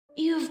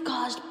You've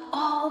caused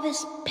all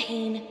this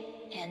pain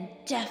and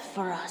death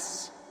for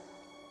us.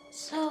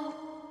 So,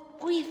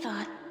 we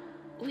thought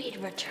we'd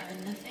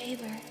return the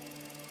favor.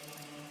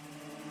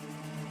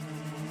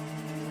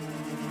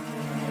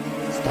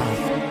 Stop.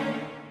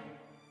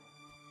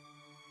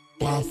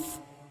 Death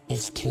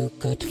is too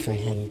good for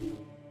him.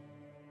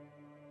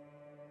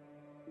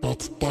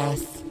 But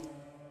death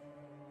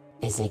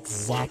is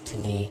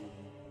exactly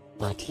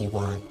what he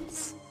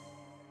wants.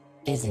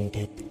 Isn't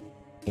it,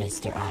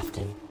 Mr.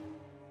 Afton?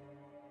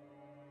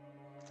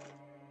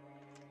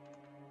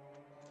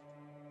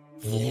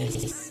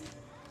 This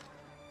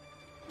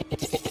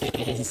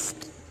is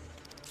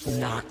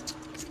not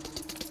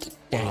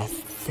death,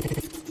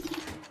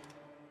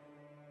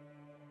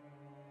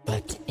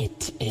 but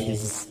it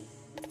is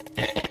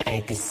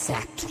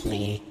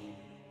exactly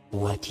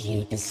what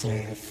you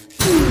deserve.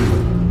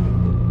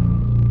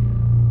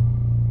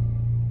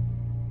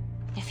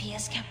 If he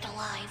is kept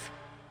alive,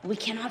 we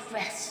cannot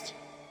rest.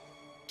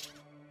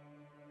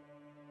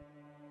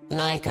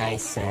 Like I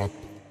said,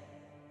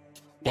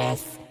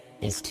 death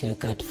is too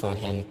good for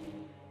him.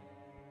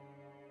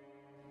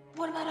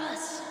 What about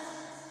us?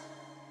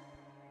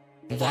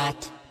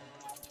 That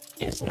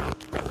is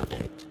not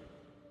relevant.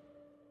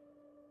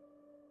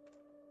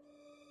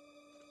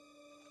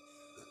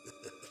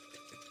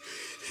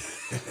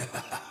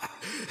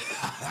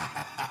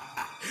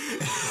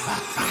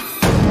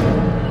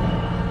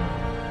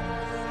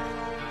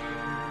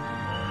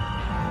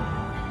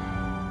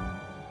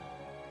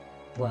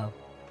 Whoa,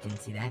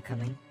 didn't see that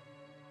coming.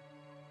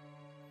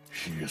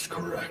 She is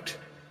correct.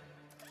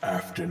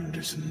 Afton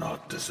does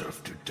not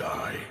deserve to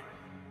die.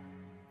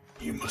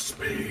 He must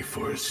pay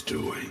for his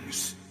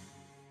doings.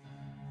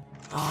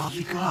 Oh,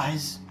 you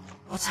guys,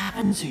 what's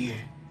happened to you?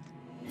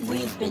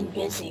 We've been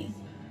busy.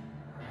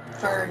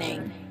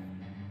 Burning.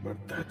 But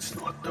that's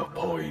not the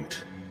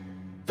point.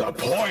 The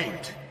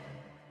point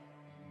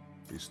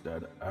is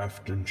that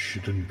Afton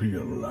shouldn't be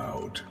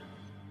allowed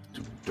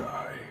to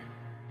die.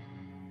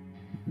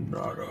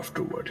 Not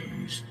after what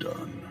he's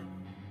done.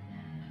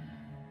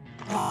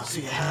 Oh, so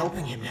you're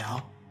helping him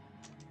now?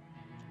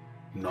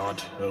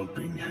 Not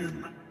helping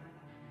him.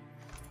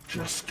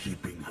 Just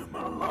keeping him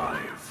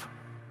alive.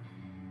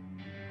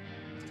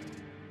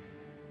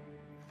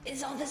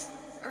 Is all this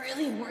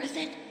really worth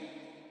it?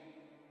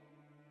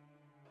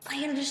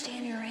 I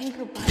understand your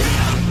anger, but...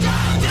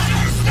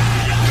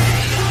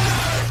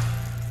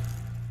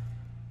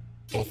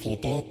 If you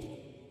did,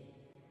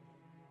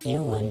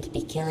 you wouldn't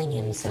be killing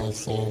him so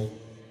soon.